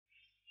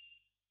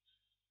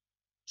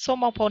សូម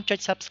បងប្អូនចុច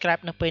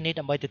Subscribe នៅពេលនេះ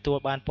ដើម្បីទទួល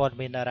បានព័ត៌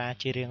មានតារា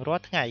ជារៀងរា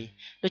ល់ថ្ងៃ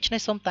ដូច្នេះ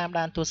សូមតាម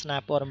ដានទស្សនា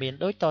ព័ត៌មាន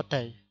ដូចត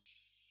ទៅ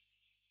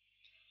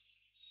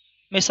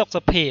មេសុខស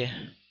ភា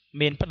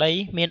មានប្តី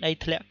មានអី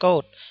ធ្លាក់កូ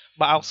ដ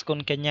បើអោកស្គុន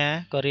កញ្ញា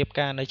ក៏រៀប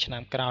ការនៅឆ្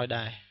នាំក្រោយ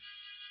ដែរ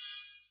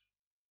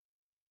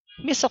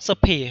មេសុខស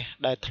ភា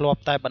ដែលធ្លាប់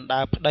តែបណ្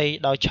ដើរប្តី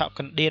ដោយឆក់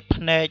កណ្ដៀត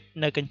ភ្នែក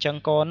នៅកញ្ចឹង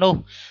កនោះ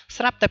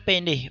ស្រាប់តែពេល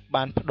នេះ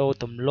បានបដូរ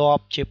ទម្លា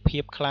ប់ជាភា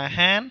ពក្លា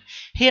ហាន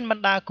ហ៊ានប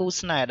ណ្ដើរគូ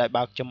ស្នេហ៍ដោយ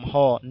បើកចំហ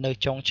នៅ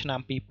ចុងឆ្នាំ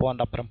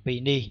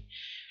2017នេះ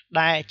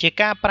ដែលជា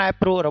ការប្រែ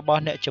ប្រួលរប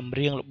ស់អ្នកចម្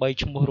រៀងល្បី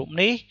ឈ្មោះរូប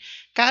នេះ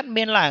កើត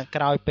មានឡើង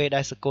ក្រោយពេល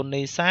ដែលសកល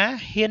នេសា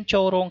ហ៊ាន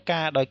ចូលរោង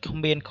ការដោយគ្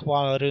មានខ្វ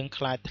ល់រឿង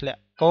ខ្លាចធ្លា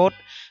ក់កូដ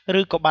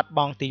ឬក៏បាត់ប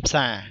ង់ទីផ្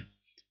សារ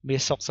មា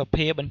សសុខស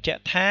ភាបញ្ជា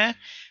ក់ថា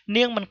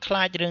នាងមិនខ្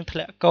លាចរឿងធ្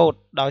លាក់កូដ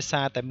ដោយ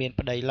សារតែមាន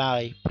ប្តីឡើ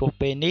យព្រោះ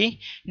ពេលនេះ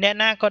អ្នក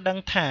ណាក៏ដឹង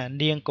ថា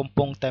នាងកំ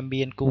ពុងតែ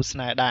មានគូស្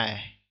នេហ៍ដែរ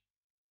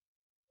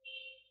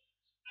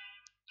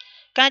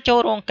ការចូល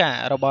រោងការ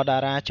របស់តា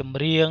រាចម្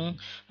រៀង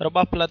រប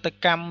ស់ផលិត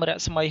កម្មរ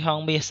ស្មីហង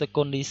មាសសក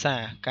លនីសា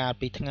កាល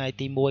ពីថ្ងៃ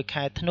ទី1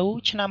ខែធ្នូ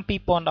ឆ្នាំ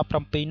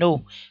2017នោះ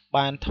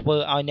បានធ្វើ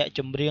ឲ្យអ្នកច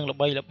ម្រៀងល្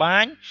បីល្បា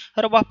ញ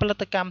របស់ផលិ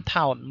តកម្ម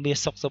ថោនមាស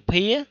សុខស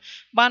ភា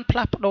បានផ្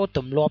លាស់ប្ដូរទ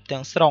ម្លាប់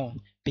ទាំងស្រុង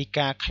ពី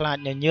ការខ្លាច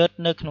ញញើត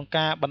នៅក្នុង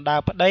ការបណ្ដើរ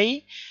ប្តី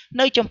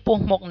នៅចំពោះ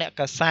មុខអ្នក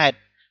កាសែត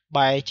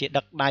បែរជា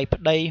ដឹកដៃ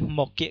ប្តីម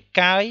កគៀក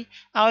កាយ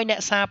ឲ្យអ្នក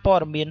សារព័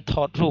ត៌មានថ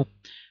តរូប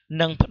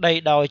និងប្តី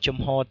ដោយចំ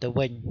ហទៅ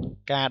វិញ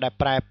ការដែល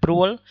ប្រែប្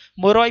រួល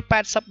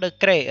180ដឺ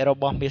ក្រេរ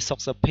បស់មាសសុខ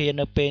សភា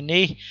នៅពេល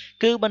នេះ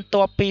គឺបន្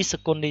ទាប់ពីស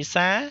កលនី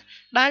សា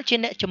ដែលជា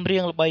អ្នកចម្រៀ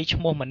ងល្បីឈ្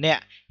មោះម្នា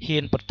ក់ហ៊ា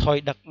នប្រថុយ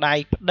ដឹកដៃ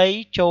ប្តី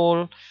ចូល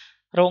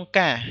រោង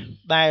ការ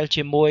ដែល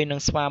ជាមួយនឹង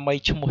ស្វាមី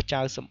ឈ្មោះ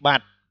ចៅសម្ប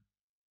ត្តិ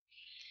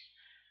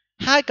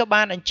ហើយក៏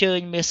បានអញ្ជើញ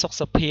មាសសុខ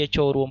សភា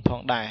ចូលរួមផ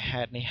ងដែរ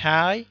ហេតុនេះ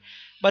ហើយ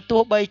បើ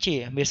ទោះបីជា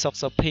មាសសុខ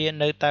សភា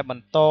នៅតែប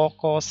ន្ត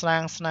កសា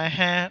ងស្នេ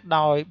ហា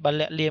ដោយប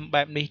លលៀម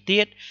បែបនេះ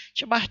ទៀត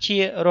ច្បាស់ជា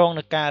រង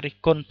នឹងការរិះ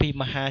គន់ពី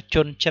មហាជ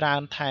នច្រើ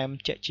នថែម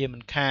ជាជាមិ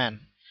នខាន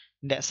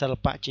អ្នកសិល្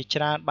បៈជា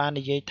ច្រើនបាន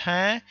និយាយ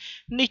ថា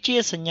នេះជា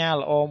សញ្ញា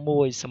ល្អ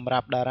មួយសម្រា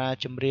ប់តារា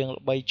ចម្រៀង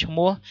ល្បីឈ្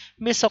មោះ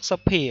មាសសុខស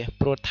ភា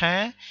ព្រោះថា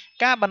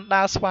ការបណ្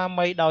ដាលស្វា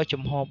មីដោយ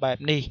ចំហបែប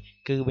នេះ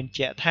គឺបញ្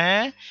ជាក់ថា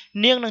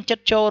នាងនឹងចិ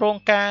ត្តចូលរោង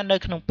ការនៅ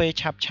ក្នុងពេល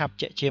ឆាប់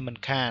ជាជាមិន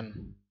ខាន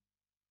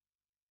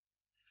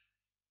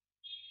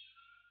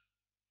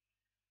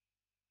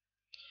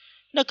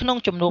នៅក្នុង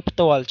ជំនួបផ្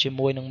ទាល់ជា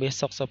មួយនឹងមាស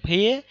សុខស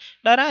ភា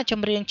តារាច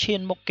ម្រៀងឈាន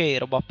មុខគេ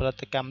របស់ផលិ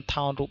តកម្ម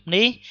ថោនរូប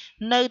នេះ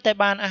នៅតែ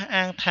បានអះ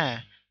អាងថា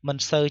មិន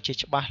សូវជា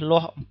ច្បាស់លា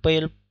ស់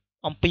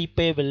អំពី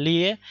ពេលវេ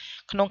លា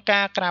ក្នុង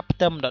ការក្រាបផ្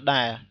ទឹមដ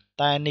ដែល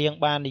តែនាង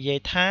បាននិយាយ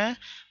ថា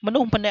មនុ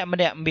ស្សម្នាក់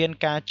មាន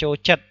ការចូល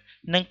ចិត្ត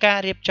និងការ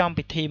រៀបចំ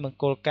ពិធីមង្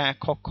គលការ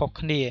ខុស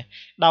គ្នា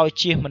ដោយ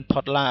ជៀសមិនផុ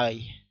តឡើយ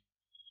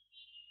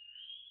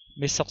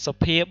មាសសុខស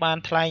ភាបាន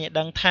ថ្លែងឲ្យ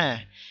ដឹងថា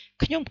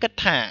ខ្ញុំគិត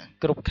ថា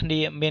គ្រប់គ្នា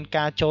មាន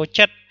ការចូល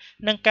ចិត្ត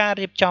និងការ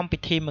រៀបចំពិ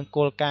ធីមង្គ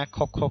លការ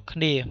ខុសគ្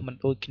នាមិន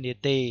ដូចគ្នា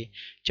ទេ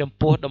ចំ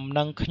ពោះដំ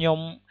ណឹងខ្ញុំ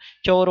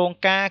ចូលរោង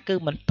ការគឺ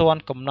មិនទា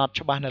ន់កំណត់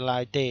ច្បាស់នៅឡើ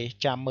យទេ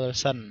ចាំមើល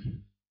សិន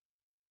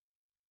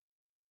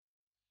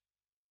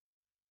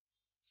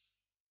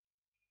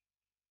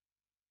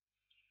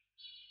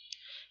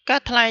កា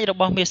រថ្លែងរ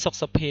បស់មាសសុខ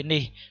សភា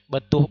នេះបើ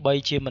ទោះបី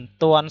ជាមិន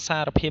ទាន់សា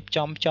រភាព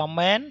ចំ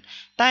មែន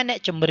តែអ្នក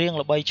ចម្រៀង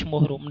ល្បីឈ្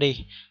មោះរូបនេះ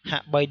ហា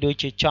ក់បីដូច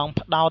ជាចង់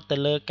ផ្ដោតទៅ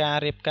លើការ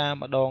រៀបការ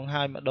ម្ដង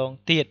ហើយម្ដង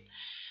ទៀត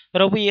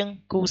រវាង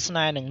គូស្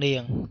នេហ៍និងនា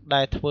ង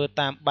ដែលធ្វើ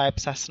តាមបែប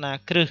សាសនា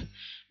គ្រិស្ត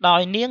ដោ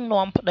យនាង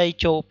នាំប្តី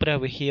ចូលព្រះ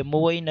វិហារ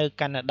មួយនៅ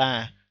កាណាដា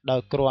ដោ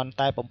យគ្រាន់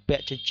តែបំពា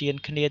ក់ចិញ្ចៀន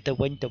គ្នាទៅ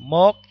វិញទៅម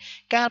ក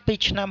កាលពី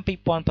ឆ្នាំ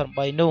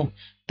2008នោះ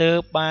ទើ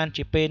បបាន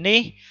ជាពេលនេះ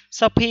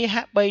សភា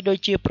ហាក់បីដូច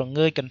ជាប្រ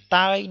ងើយកន្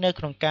តើយនៅ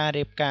ក្នុងការ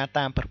រៀបការ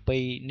តាមប្រពៃ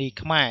ណី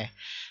ខ្មែរ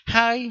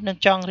ហើយនឹង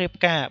ចង់រៀប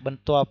ការប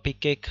ន្ទាប់ពី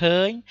គេឃើ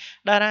ញ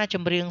តារាច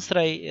ម្រៀងស្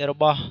រីរ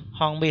បស់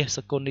ហងមាសស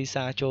កលនី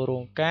សាចូលរោ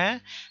ងការ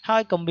ហើ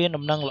យក៏មាន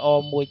ដំណឹងល្អ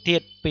មួយទៀ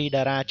តពី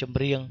តារាចម្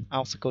រៀង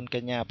អោកសកលក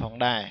ញ្ញាផង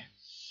ដែរ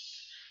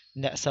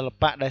អ្នកសិល្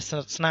បៈដែលស្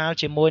និទ្ធស្នាល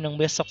ជាមួយនឹង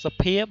មាសសុខស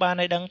ភាបាន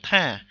ឲ្យដឹង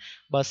ថា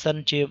បើសិន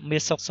ជាមា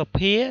សសុខស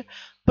ភា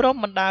ព្រម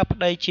បណ្ដើរប្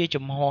តីជា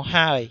ចំហ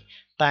ហើយ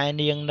តែ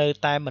នាងនៅ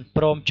តែមិន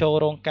ព្រមចូល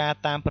រោងការ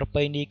តាមប្រ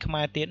ពៃណីខ្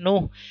មែរទៀតនោះ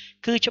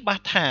គឺច្បា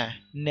ស់ថា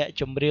អ្នក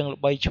ចម្រៀង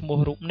ល្បីឈ្មោះ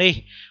រូបនេះ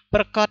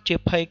ប្រកាសជា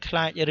ភ័យខ្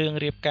លាចរឿង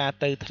រៀបការ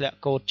ទៅធ្លាក់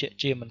កូដ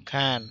ជាមិន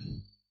ខាន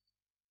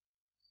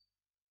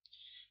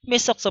មា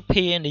សសុខស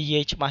ភានិយា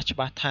យច្បា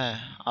ស់ថា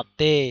អត់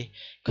ទេ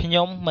ខ្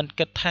ញុំមិន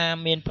គិតថា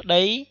មានប្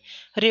តី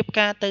រៀប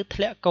ការទៅធ្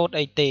លាក់កូដ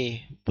អីទេ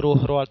ព្រោះ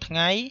រាល់ថ្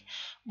ងៃ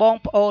បង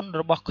ប្អូន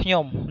របស់ខ្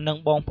ញុំនិង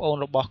បងប្អូន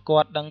របស់គា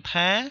ត់ដឹង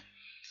ថា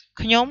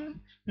ខ្ញុំ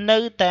នៅ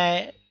តែ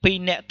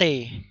2នាក់ទេ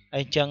អ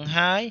ញ្ចឹង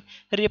ហើយ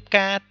រៀប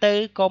ការទៅ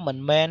ក៏មិន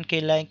មែនគេ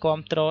លែងគាំ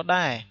ទ្រ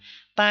ដែរ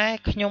តែ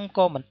ខ្ញុំ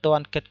ក៏មិនទា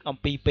ន់គិតអំ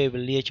ពីពេល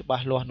វេលាច្បា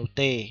ស់លាស់នោះ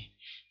ទេ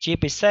ជា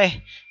ពិសេស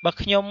បើ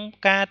ខ្ញុំ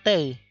ការទៅ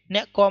អ្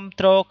នកគាំ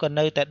ទ្រក៏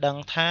នៅតែដឹង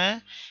ថា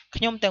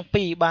ខ្ញុំទាំង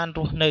ពីរបានរ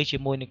ស់នៅជា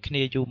មួយនឹងគ្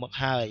នាយូរមក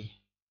ហើយ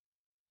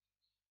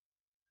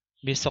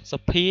មាសសុខស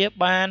ភា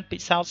បានពិ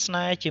សោធន៍ស្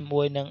នេហ៍ជា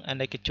មួយនឹងអ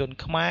នេកជន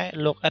ខ្មែរ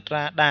លោកអិត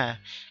រ៉ាដា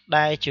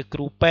ដែលជាគ្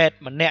រូពេទ្យ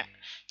ម្នាក់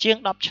ជាង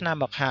10ឆ្នាំ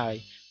មកហើយ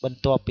បន្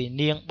ទាប់ពី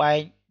នាង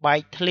បែ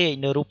កធ្លាយ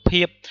នៅរូប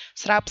ភាព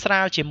ស្រាបស្រា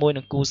លជាមួយ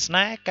នឹងគូស្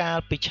នេហ៍កាល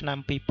ពីឆ្នាំ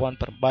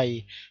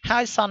2008ហើ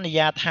យសន្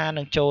យាថា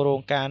នឹងចូលរោ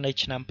ងការនៅ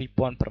ឆ្នាំ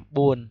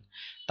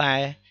2009តែ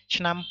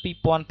ឆ្នាំ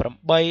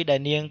2008ដែ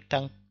លនាង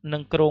ទាំងនឹ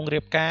ងគ្រងរៀ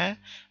បការ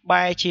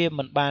បែរជា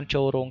មិនបាន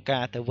ចូលរោងកា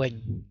រទៅវិញ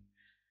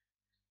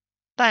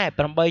តែ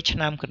8ឆ្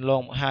នាំកន្ល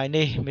ងមកហើយ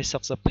នេះមេសុ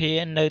ខសភា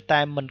នៅ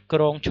តែមិនគ្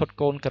រងឈុត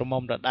កូនក្រ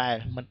មុំដដែល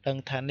មិនដឹង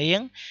ថានាង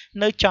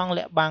នៅចង់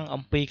លាក់បាំង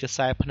អំពីក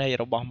សែភ្នែក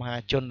របស់មហា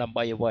ជនដើម្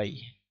បីអ្វី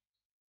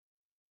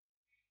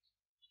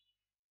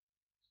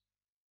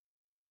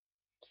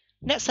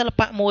អ្នកសិល្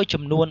បៈមួយ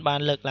ចំនួនបា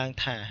នលើកឡើង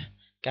ថា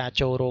ការ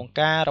ចូលរោង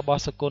ការរប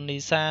ស់សកលនី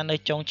សានៅ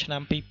ចុងឆ្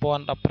នាំ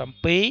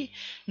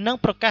2017និង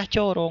ប្រកាស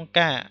ចូលរោង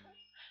ការ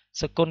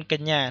សកលក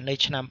ញ្ញានៅ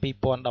ឆ្នាំ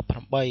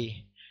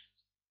2018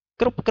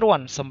គ្រប់គ្រា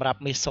ន់សម្រាប់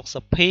មេសុខស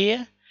ភា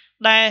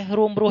ដែល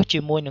រួមរស់ជា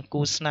មួយនឹង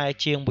គូស្នេហ៍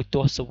ជាងមួយទ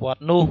សវត្ស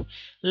រ៍នោះ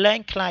លែង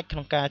ខ្លាចក្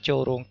នុងការចូល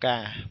រោងកា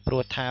រព្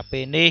រោះថាពេ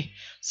លនេះ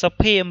ស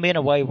ភាមាន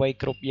អ្វីៗ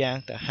គ្រប់យ៉ាង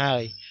ទៅហើ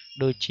យ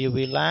ដូចជា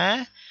វេលា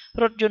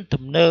រថយន្ត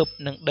ទំនើប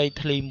និងដី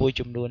ធ្លីមួយ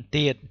ចំនួន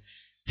ទៀត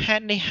ហេ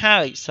តុនេះហើ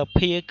យស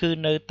ភាគឺ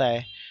នៅតែ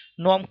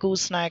នាំគូ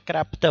ស្នេហ៍ក្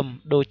រាបផ្ទឹម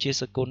ដូចជា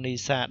សកលនី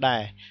សាដែ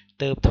រ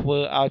ទើបធ្វើ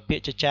ឲ្យពា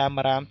ក្យចចាម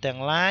អារាមទាំង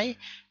ឡាយ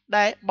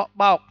ដែល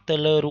បោកទៅ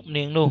លើរូប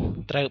នាងនោះ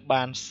ត្រូវ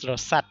បានស្រ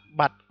សាត់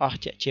បាត់អស់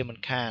ជាមិន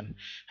ខាន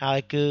ហើយ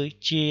គេ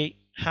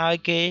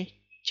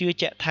ជឿ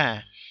ជាក់ថា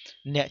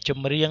អ្នកច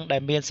ម្រៀងដែ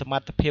លមានសម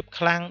ត្ថភាព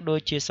ខ្លាំងដូច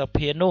ជាស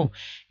ភានោះ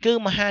គឺ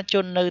មហាជ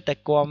ននៅតែ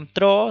គាំ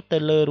ទ្រទៅ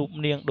លើរូប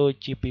នាងដូច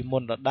ជាពីមុ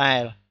នដដែ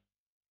ល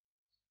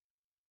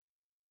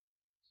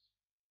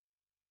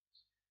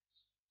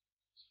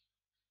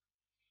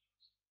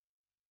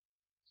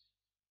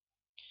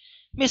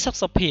មេសុខ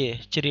សភា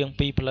ច្រៀង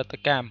ពីផលិត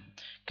កម្ម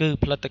គឺ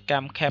ផលិតក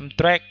ម្ម Cam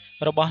Track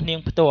របស់នាង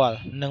ផ្ទាល់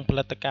និងផ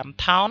លិតកម្ម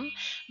Town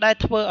ដែល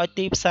ធ្វើឲ្យ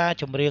ទីផ្សារ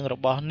ចម្រៀងរ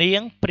បស់នា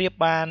ងប្រៀប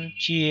បាន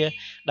ជា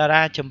តា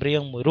រាចម្រៀ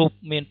ងមួយរូប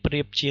មានប្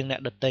រៀបជាងអ្នក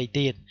ដទៃ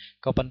ទៀត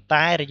ក៏ប៉ុន្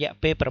តែរយៈ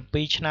ពេល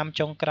7ឆ្នាំ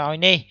ចុងក្រោយ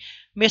នេះ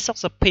មេសុខ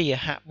សភា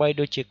ហាក់បី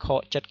ដូចជាខ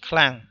កចិត្តខ្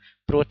លាំង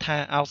ព្រោះថា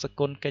អោស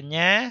កុនកញ្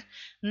ញា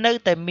នៅ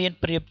តែមាន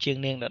ប្រៀបជាង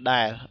នាងដ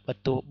ដែលបើ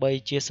ទោះបី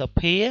ជាស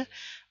ភា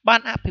បា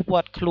នអភិវ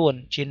ឌ្ឍខ្លួន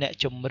ជាអ្នក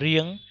ចម្រៀ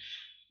ង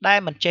ដែល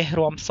មិនចេះ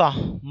រាំសោះ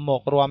ម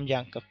ករាំ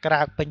យ៉ាងកក្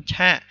រើកពេញ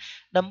ឆាក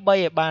ដើម្បី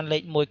ឲ្យបានលេ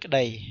ខ1ក្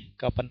តី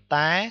ក៏ប៉ុន្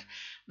តែ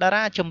តា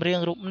រាចម្រៀង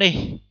រូបនេះ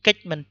កិច្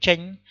ចមិនចេញ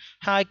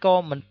ហើយក៏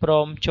មិនព្រ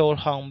មចូល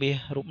ហងមាស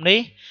រូបនេះ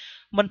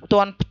មិន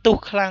ទាន់ផ្ទុះ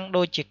ខ្លាំង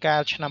ដូចជាកា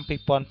លឆ្នាំ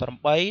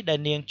2008ដែល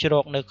នាងជ្រ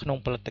កនៅក្នុង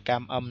ផលិតក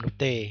ម្មអឹមនោះ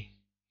ទេ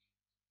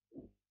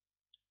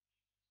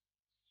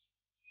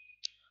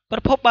ប្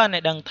រភពបាន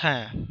ឲ្យដឹងថា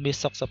មាស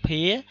សុខស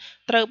ភា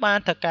ត្រូវបាន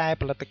ថៅកែ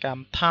ផលិតកម្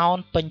មថោន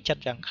ពេញចិត្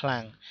តយ៉ាងខ្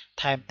លាំង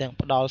ថែមទាំង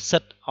ផ្ដល់សិ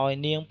ទ្ធិឲ្យ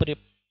នាងប្រៀប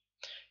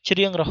ច្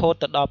រៀងរហូត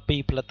ទៅដល់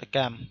2ផលិតក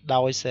ម្ម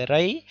ដោយសេ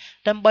រី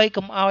ដើម្បី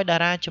កុំឲ្យតា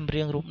រាចម្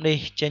រៀងរូបនេះ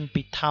ចេញ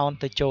ពីថោន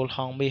ទៅចូលហ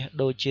ងមាស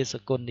ដូចជាស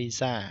កលនី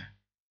សា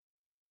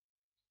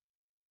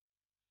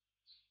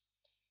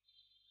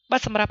បា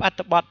ទសម្រាប់អត្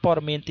ថបទព័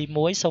ត៌មានទី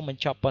1សូមប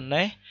ញ្ចប់ប៉ុណ្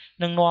ណេះ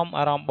នឹងនាំ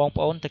អារម្មណ៍បង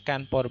ប្អូនទៅកា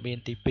ន់ព័ត៌មាន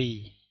ទី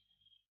2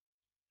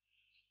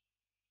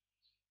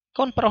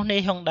កូនប្រុសនា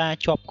យហុងដា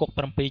ជាប់គុក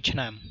7ឆ្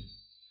នាំ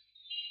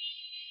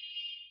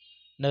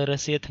នៅរ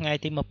សៀលថ្ងៃ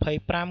ទី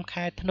25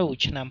ខែធ្នូ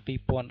ឆ្នាំ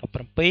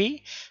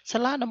2017សា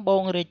លាដំប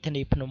ងរាជធា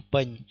នីភ្នំ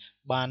ពេញ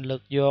បានលើ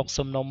កយក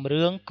សំណុំ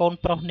រឿងកូន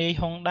ប្រុសនាយ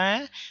ហុងដា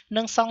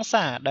និងសង្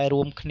សារដែល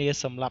រួមគ្នា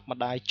សម្លាប់ម្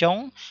ដាយចុង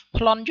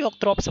ប្លន់យក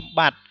ទ្រព្យសម្ប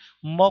ត្តិ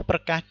មកប្រ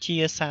កាសជា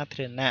សា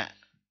ធារ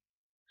ណៈ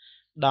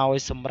ដោយ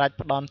សម្រេច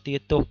ផ្ដន្ទា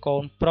ទោសកូ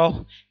នប្រុស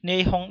នា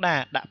យហុងដា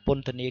ដាក់ព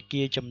ន្ធនា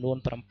គារចំនួន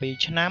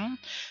7ឆ្នាំ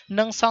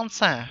និងសង្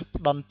សារ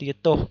ផ្ដន្ទា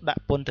ទោសដា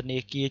ក់ពន្ធនា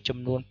គារចំ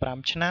នួន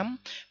5ឆ្នាំ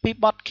ពី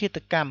បទឃាត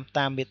កម្ម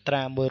តាមមាត្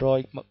រា119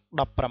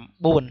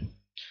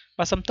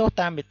បាទសំទោស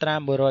តាមមាត្រា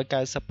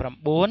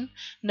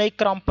199នៃ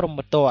ក្រមព្រហ្ម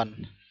ទណ្ឌ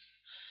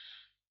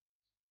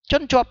ជ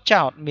នជាប់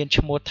ចោទមាន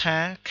ឈ្មោះថា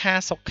ខា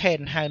សុខេន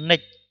ហៅនិ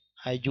ច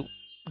អាយុ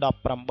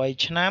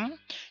18ឆ្នាំ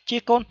ជា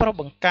កូនប្រុស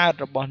បង្កើត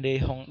របស់នាយ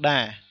ហុង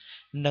ដា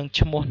និង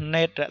ឈ្មោះ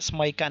ណេតរស្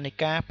មីកនិ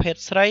កាភេទ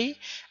ស្រី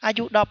អា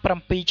យុ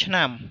17ឆ្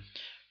នាំ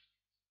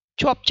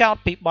ជាប់ចោទ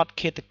ពីបទ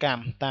ឃាតកម្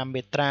មតាម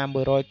មាត្រា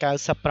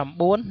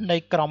199នៃ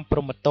ក្រមព្រ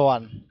ហ្មទ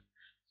ណ្ឌ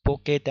ពួក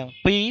គេទាំង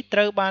ពីរត្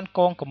រូវបានក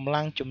ងកម្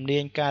លាំងជំនា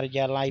ញការិ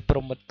យាល័យព្រ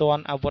ហ្មទណ្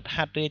ឌអាវុធហ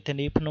ត្ថរាជធា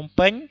នីភ្នំ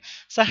ពេញ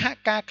សហ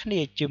ការគ្នា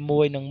ជា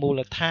មួយនឹងមូ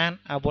លដ្ឋាន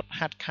អាវុធ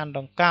ហត្ថខណ្ឌដ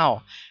ង្កោ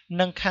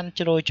និងខណ្ឌ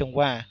ជ្រោយចង្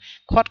វា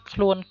ឃាត់ខ្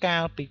លួនកា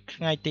លពី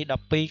ថ្ងៃទី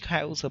12ខែ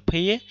ឧស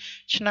ភា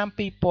ឆ្នាំ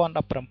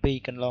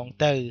2017កន្លង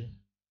ទៅ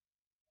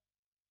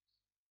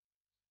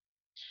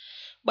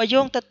បើ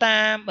យោងទៅតា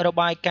មរ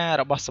បាយការណ៍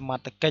របស់សម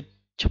ត្ថកិច្ច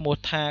ឈ្មោះ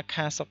ថា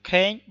ខាសុ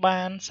ខេង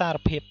បានសារ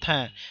ភាពថា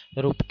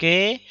រូបគេ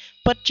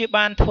ពិតជា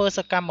បានធ្វើស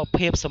កម្ម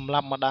ភាពសម្លា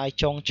ប់ម្ដាយ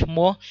ចុងឈ្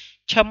មោះ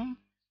ឈឹម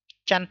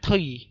ច័ន្ទធុ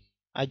យ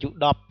អាយុ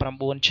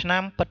19ឆ្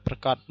នាំពិតប្រា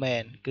កដមែ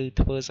នគឺ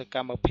ធ្វើសក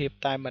ម្មភាព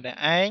តែម្នាក់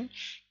ឯង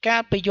កា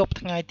លពីយប់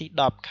ថ្ងៃទី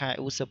10ខែ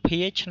ឧសភា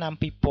ឆ្នាំ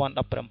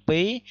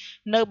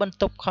2017នៅបន្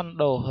ទប់ខុន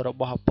ដូរ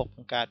បស់ឪពុកប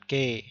ង្កើត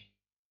គេ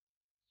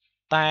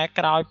តែ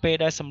ក្រោយពេល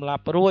ដែលសម្លា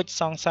ប់រួច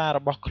សង្សាររ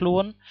បស់ខ្លួ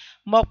ន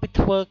មកពី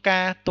ធ្វើ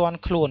ការទាន់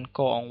ខ្លួន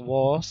ក៏អង្វ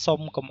រសុំ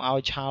កុំឲ្យ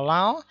ឆោ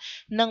ឡោ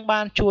និង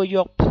បានជួយយ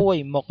កភួយ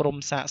មករុំ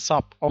សាកស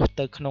ពអស់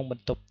ទៅក្នុងប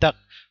ន្ទប់ទឹក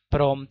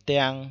ព្រម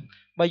ទាំង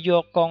បើយ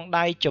កកង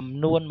ដៃចំ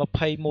នួន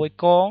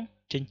21កង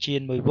ចិញ្ចៀ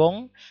នមួយវង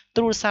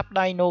ទូរស័ព្ទ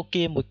ដៃណូ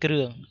គៀមួយគ្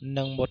រឿង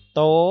និងម៉ូ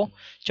តូ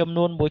ចំ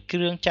នួនមួយគ្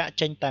រឿងចាក់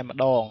ចេញតែម្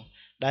ដង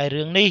ដែល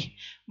រឿងនេះ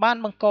បាន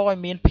បង្កឲ្យ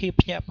មានភាព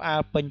ភ្ញាក់ផ្អើ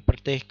លពេញប្រ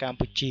ទេសកម្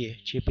ពុជា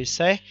ជាពិ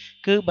សេស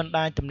គឺបណ្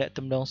ដាញទំនាក់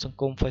ទំនងសង្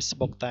គម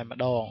Facebook តែម្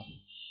ដង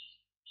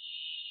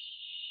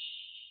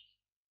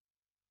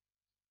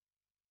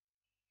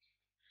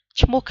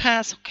ឈ្មោះខា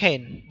សុខេន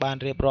បាន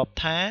រៀបរាប់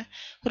ថា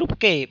រូប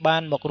គេបា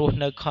នមករស់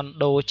នៅខុន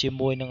ដូជា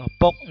មួយនឹងឪ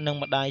ពុកនិង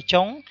ម្ដាយ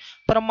ចុង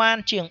ប្រមាណ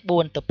ជាង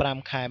4ទៅ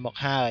5ខែមក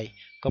ហើយ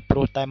ក៏ព្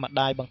រោះតែម្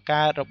ដាយបង្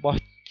កើតរបស់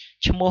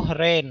ឈ្មោះ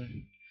រ៉េន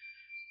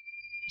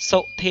សុ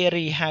ធា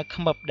រីហៅ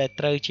ខ្មឹបដែល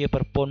ត្រូវជា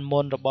ប្រពន្ធមុ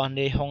នរបស់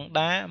នាយហុង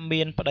ដា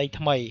មានប្តី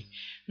ថ្មី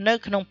នៅ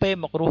ក្នុងពេល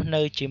មករស់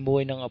នៅជាមួ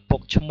យនឹងឪពុ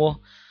កឈ្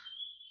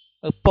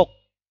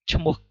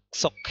មោះ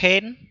សុខេ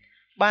ន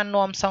បាន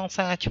នាំសង្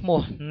សារឈ្មោះ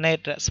ណេត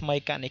រស្មី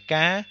កនិ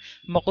កា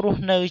មករ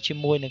ស់នៅជា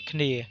មួយនឹងគ្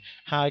នា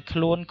ហើយខ្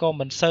លួនក៏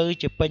មិនសូវ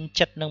ជាពេញ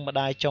ចិត្តនឹងម្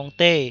ដាយចុង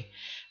ទេ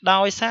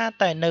ដោយសារ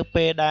តែនៅ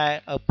ពេលដែល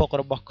ឪពុក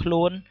របស់ខ្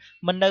លួន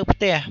មិននៅផ្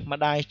ទះម្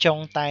ដាយចុង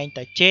តែង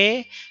តែជេរ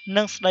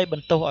និងស្ដីប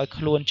ន្ទោសឲ្យ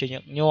ខ្លួនជាញឹ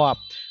កញាប់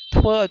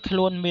ធ្វើឲ្យខ្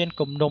លួនមាន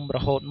គំនុំរ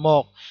ហូតម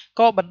ក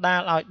ក៏បណ្ដាល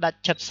ឲ្យដាច់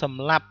ចិត្តស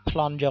ម្លាប់ប្ល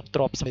ន់យកទ្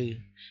រព្យសម្បត្តិ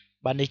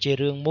បាទនេះជា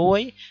រឿងមួយ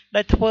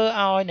ដែលធ្វើ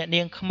ឲ្យអ្នក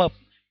នាងខ្មឹប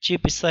ជា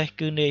ពិសេស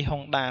គឺនាយហុ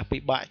ងដាពិ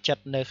បាកចិត្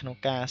តនៅក្នុង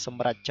ការស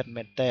ម្រេចចិត្ត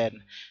មែនទែន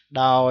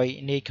ដោយ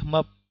អ្ន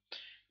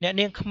ក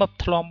នាងខ្មឹប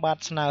ធ្លាប់បាន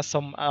ស្នើ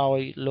សុំឲ្យ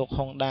លោក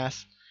ហុងដា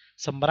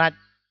សម្រេច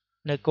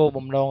នៅគោល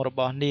បំណងរ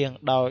បស់នាង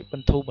ដោយប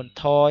ន្ធូរបន្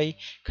ថយ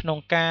ក្នុង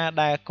ការ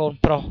ដែលកូន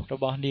ប្រុសរ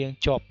បស់នាង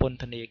ជាប់ពន្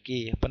ធនាគា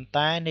រប៉ុន្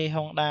តែនាយ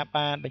ហុងដា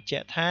បានបញ្ជា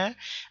ក់ថា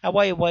អ្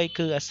វីៗ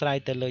គឺអាស្រ័យ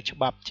ទៅលើច្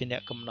បាប់ជាអ្ន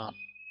កកំណត់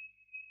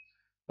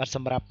បាទស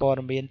ម្រាប់ព័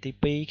ត៌មានទី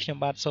2ខ្ញុំ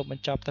បាទសូមប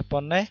ញ្ចប់តែប៉ុ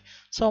ណ្ណេះ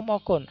សូមអ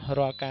រគុណ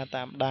រាល់ការ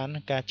តាមដាននិ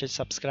ងការចុច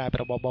Subscribe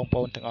របស់បងប្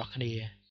អូនទាំងអស់គ្នា